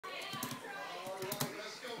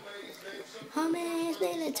Hummus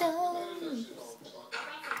little toes.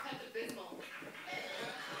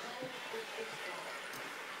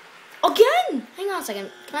 Again! Hang on a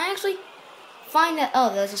second. Can I actually find that? Oh,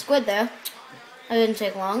 there's a squid there. That didn't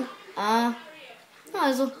take long. Oh,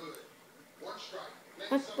 there's a...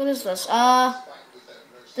 What is this?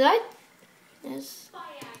 Did I? Yes.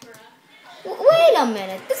 Wait a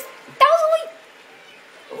minute. That was only...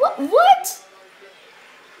 What?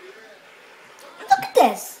 Look at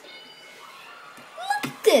this. Look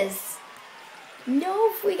at this.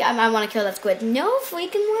 No freak... I want to kill that squid. No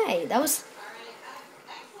freaking way. That was...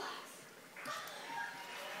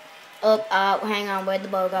 Oh, hang on. Where'd the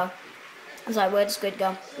bow go? I'm sorry, where'd the squid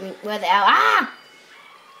go? I mean, where'd the owl? Ah!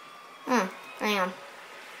 Huh, hang on.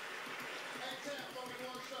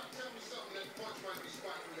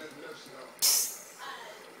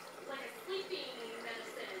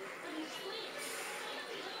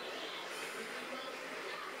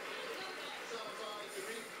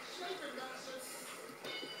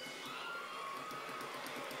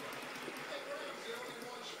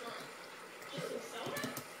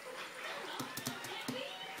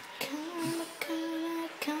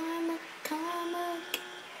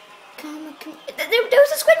 There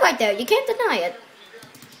was a squid right there. You can't deny it.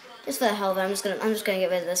 Just for the hell of it, I'm just gonna get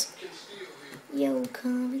rid of this. Yo,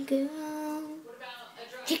 come and go.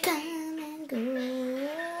 You come and go. Come on.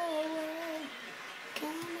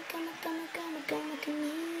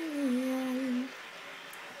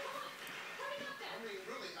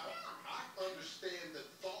 I understand the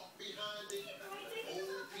thought behind it.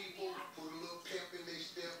 Old people put a little pep in their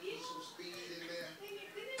step, put some speed in there.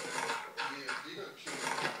 Yeah, they gonna kill you.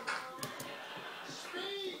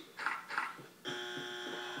 Speed!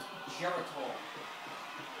 Geritol.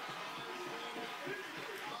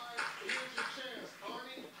 Here's your chance,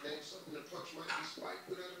 Arnie. Name something the punch might be spiked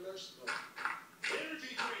without a nursing home.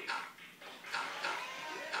 Energy drink.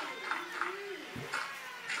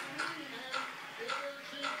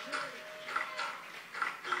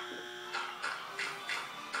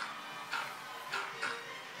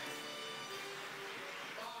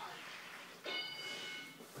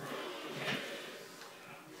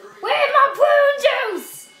 Where's my prune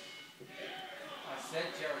juice? I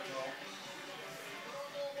said Geritol.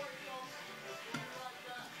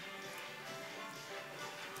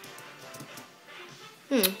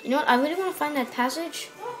 You know what? I really want to find that passage.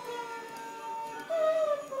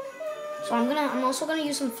 So I'm also gonna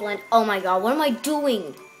use some flint. Oh my god, what am I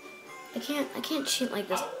doing? I can't cheat like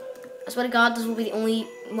this. I swear to God, this will be the only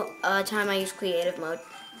time I use creative mode.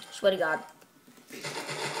 Swear to God.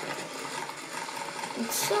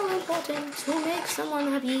 It's so important to make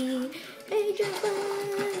someone happy. Make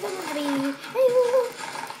someone happy. Hey,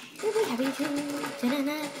 you'll be happy too.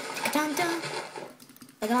 Da-da-da, da-da-da.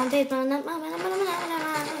 Like on tape. Anything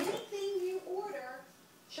you order,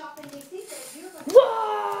 Shopping DC says you're going to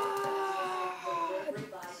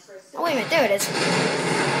Oh, wait a minute, there it is. 89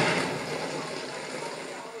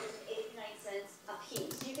 cents a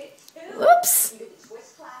piece. You get two. Whoops. You get the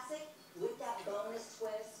Twist Classic with that bonus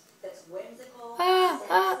twist that's whimsical.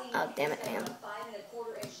 Oh, damn it, man. 5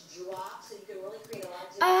 1/4-inch drop, so you can really create a lot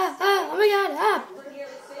of Oh my god, For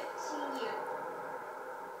nearly 15 years.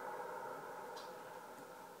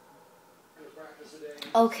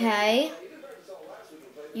 Okay.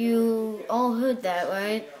 You all heard that,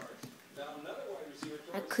 right?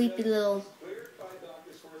 A creepy little...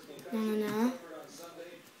 No.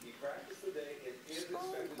 So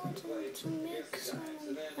important to make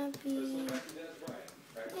someone happy.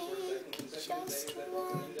 Make just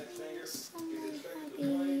one someone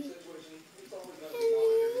happy.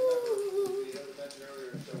 And you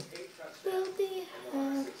will be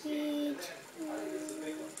happy too.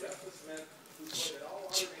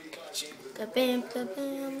 Ka-bam,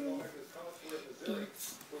 ka-bam.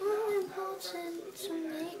 It's so important to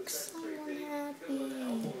make someone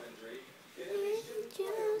happy.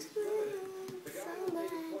 Just make someone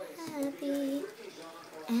happy.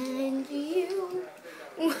 And you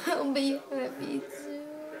will be happy too.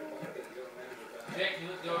 Jake, can you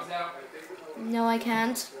let the dogs out? No, I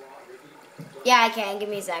can't. Yeah, I can. Give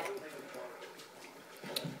me a sec.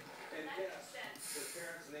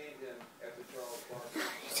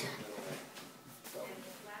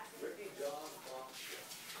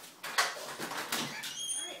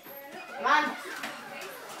 Come on.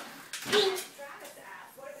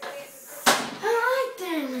 Alright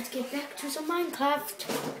then, let's get back to some Minecraft.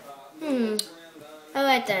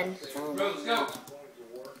 Alright then. Let's go.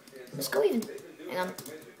 Let's go even. Hang on.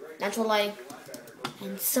 Natural lighting.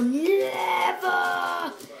 And some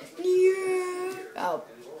lava! Yeah! Oh.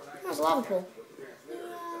 That was a lava pool. Yeah.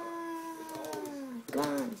 Come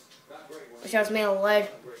on. sure it's made of lead.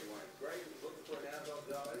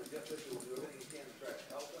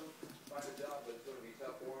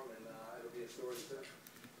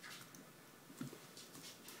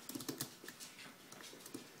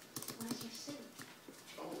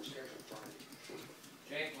 Oh, it's scheduled Friday.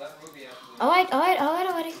 Jake, let Ruby out. Please.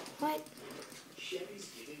 Alright. Chevy's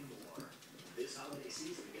giving more. This holiday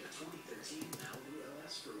season, get a 2013 Malibu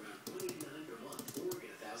LS for around $189 per month, or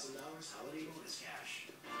get $1,000 holiday bonus cash.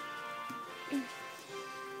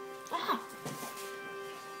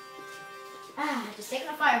 Just taking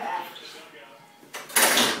a fire bath.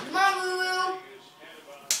 Come on, Woo-Woo.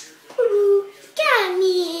 Woo-Woo. Come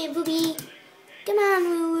here, Booby. Come on,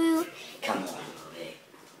 Woo-Woo. Come on, Booby.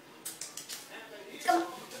 Come on.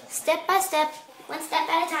 Step by step. One step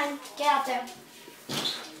at a time. Get out there.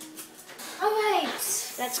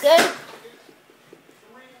 Alright. That's good.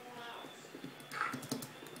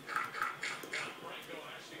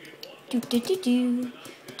 Do-do-do-do.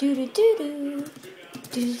 Do-do-do-do.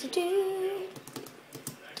 Do-do-do.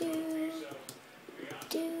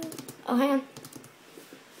 Do. Oh, hang on.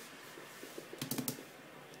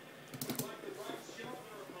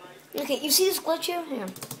 Okay, you see this glitch here? Hang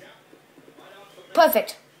on.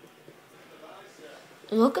 Perfect.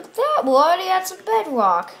 Look at that. We already had some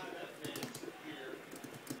bedrock.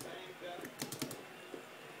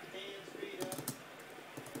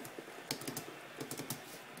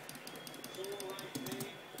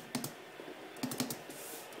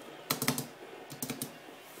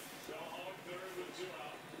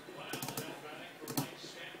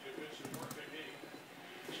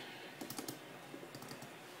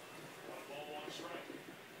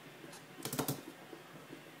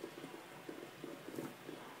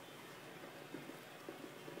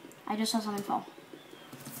 I just saw something fall.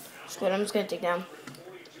 It's good. I'm just gonna dig down.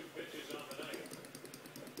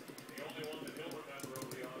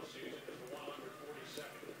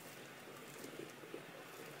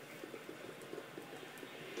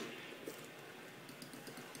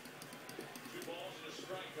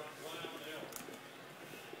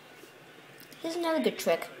 Here's another good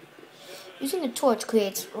trick. Using a torch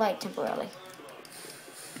creates light temporarily.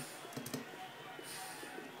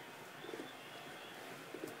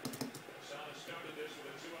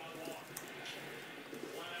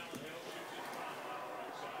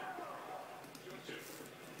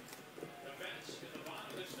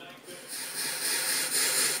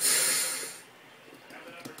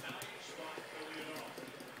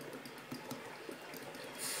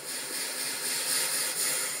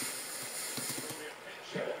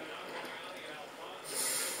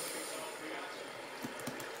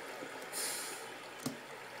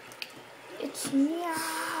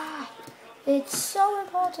 Yeah, it's so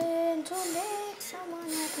important to make someone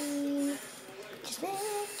happy. Just make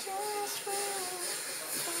just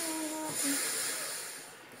someone happy.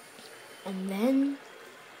 And then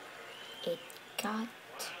it got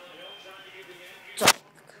dark.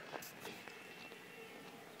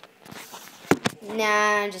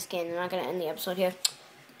 Nah, I'm just kidding. I'm not gonna end the episode here.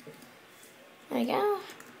 There we go.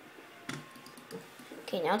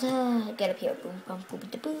 Okay, now to get up here. Boom, boom, boom,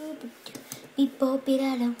 boom, boom, boom. Beep, boop, beep,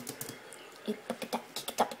 da, da. Kick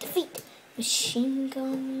it up with the feet. Machine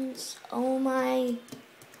guns. Oh my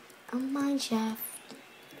shaft.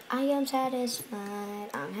 I am satisfied.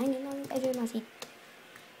 I'm hanging on the edge of my seat.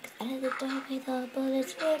 Out of the dark with the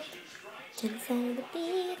bullets rip to the sound of the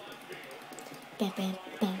beat. Bam, bam,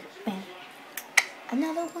 bam, bam.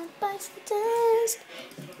 Another one bites the dust.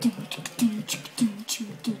 Do, do, do, do, do, do,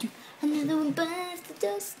 do, do. Another one bites the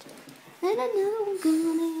dust. And another one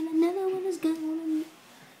gone, and another one is gone.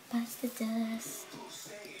 Bites the dust.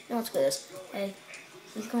 No, let's go this. Hey,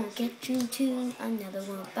 he's gonna get you too. Another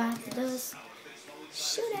one bites the dust.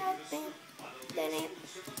 Shoot out, bam, bam, bam.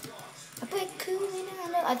 A break cool,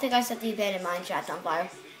 I think I set the abandoned mine shaft on fire.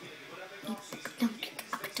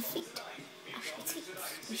 Defeat.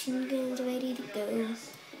 Machine guns ready to go.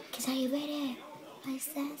 Cause are you ready? I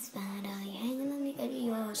satisfied. Are you hanging on the edge of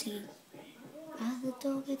your seat? Out the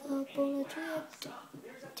door with a bullet ripped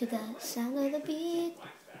to the sound of the beat.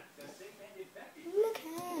 Look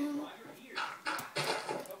out.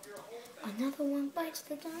 Another one bites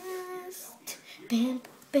the dust. Bam,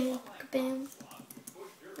 bam, bam.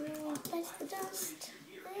 Another one bites the dust.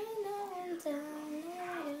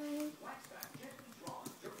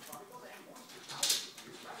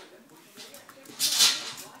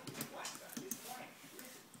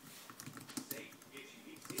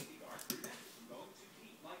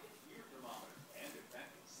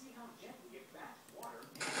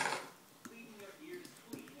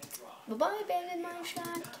 Bye-bye, abandoned mine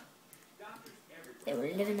shaft. They were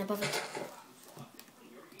living above it.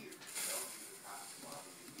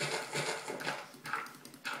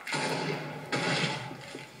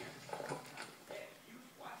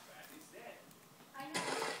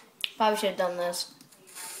 Probably should have done this.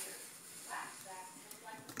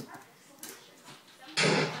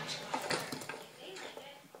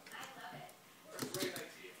 Great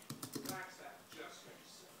idea. Max, that just makes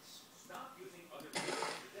sense. Stop using other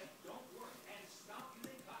products that don't work, and stop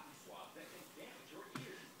using cotton swab that can damage your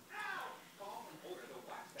ears. Ow! Call and order the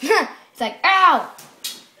wax pack. It's like, ow!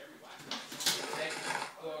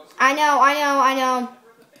 I know.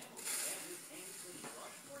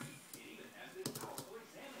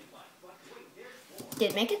 Did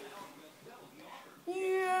it make it?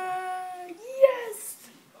 Yeah, yes!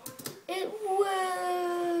 It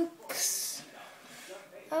works!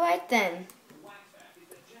 Alright then.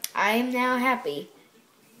 I am now happy.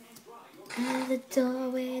 Out of the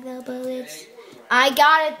doorway, the bullets. I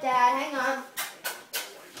got it, Dad. Hang on.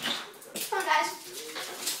 Come on, guys.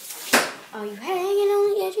 Are you hanging on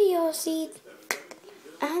the edge of your seat?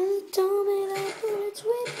 Out of the doorway, the bullets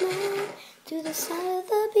whip now to the side of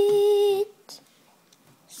the beat.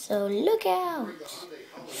 So look out.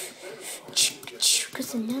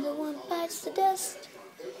 Cause another one bites the dust.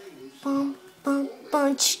 Bum, bum,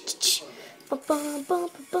 bum, bum, bum, bum,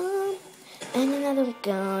 bum. And another one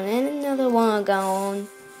gone, and another one gone.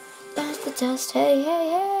 Bites the dust, hey, hey,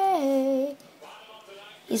 hey.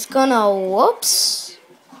 He's gonna, whoops.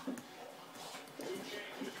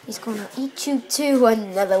 He's gonna eat you too.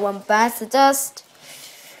 Another one bites the dust.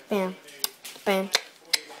 Bam, bam.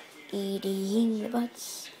 Eating the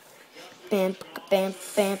butts. Bam, bam,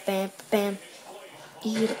 bam, bam, bam.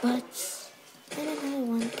 Eat the butts. And another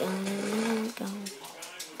one gone, and another one gone.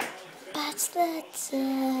 Bites the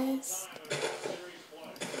dust.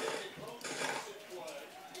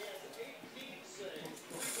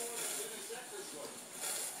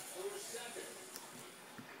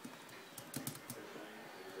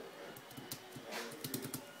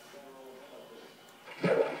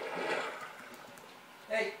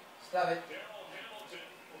 Hey, stop it.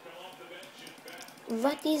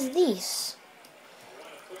 What is this?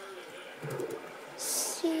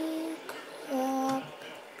 Secret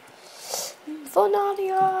for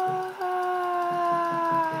Nadia.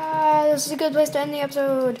 This is a good place to end the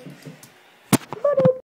episode.